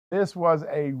This was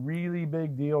a really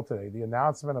big deal today. The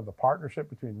announcement of the partnership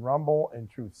between Rumble and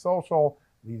Truth Social,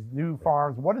 these new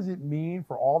farms. What does it mean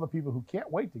for all the people who can't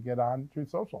wait to get on Truth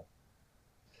Social?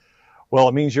 Well,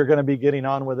 it means you're going to be getting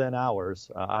on within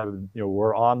hours.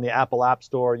 We're on the Apple App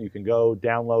Store. You can go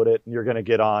download it, and you're going to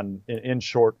get on in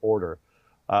short order.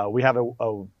 We have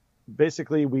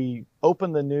basically we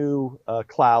opened the new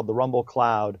cloud, the Rumble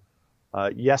cloud,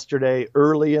 yesterday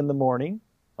early in the morning.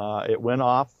 It went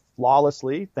off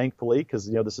flawlessly, thankfully,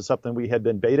 because this is something we had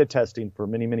been beta testing for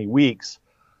many, many weeks,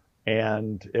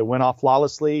 and it went off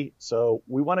flawlessly. So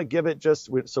we want to give it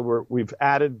we've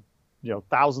added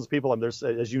thousands of people, and there's,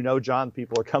 as you know, John,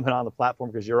 people are coming on the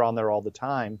platform because you're on there all the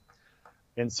time.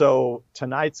 And so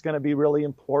tonight's going to be really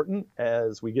important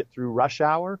as we get through rush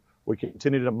hour. We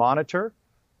continue to monitor.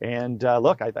 And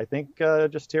look, I think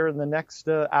just here in the next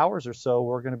hours or so,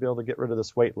 we're going to be able to get rid of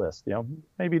this wait list.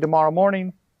 Maybe tomorrow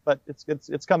morning, but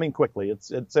it's coming quickly.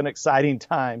 It's an exciting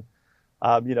time.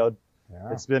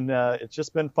 It's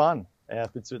just been fun.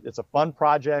 It's a fun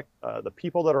project. The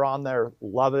people that are on there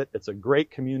love it. It's a great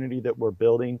community that we're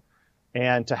building.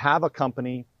 And to have a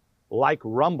company like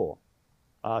Rumble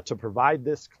to provide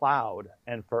this cloud,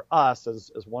 and for us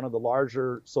as one of the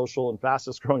larger social and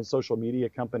fastest growing social media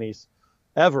companies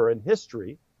ever in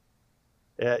history,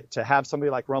 to have somebody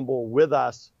like Rumble with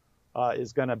us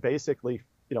is going to basically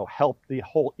help the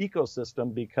whole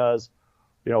ecosystem, because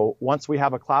once we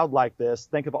have a cloud like this,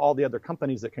 think of all the other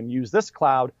companies that can use this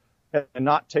cloud and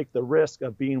not take the risk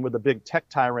of being with the big tech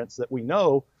tyrants that we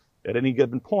know at any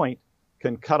given point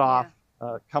can cut off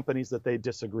companies that they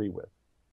disagree with.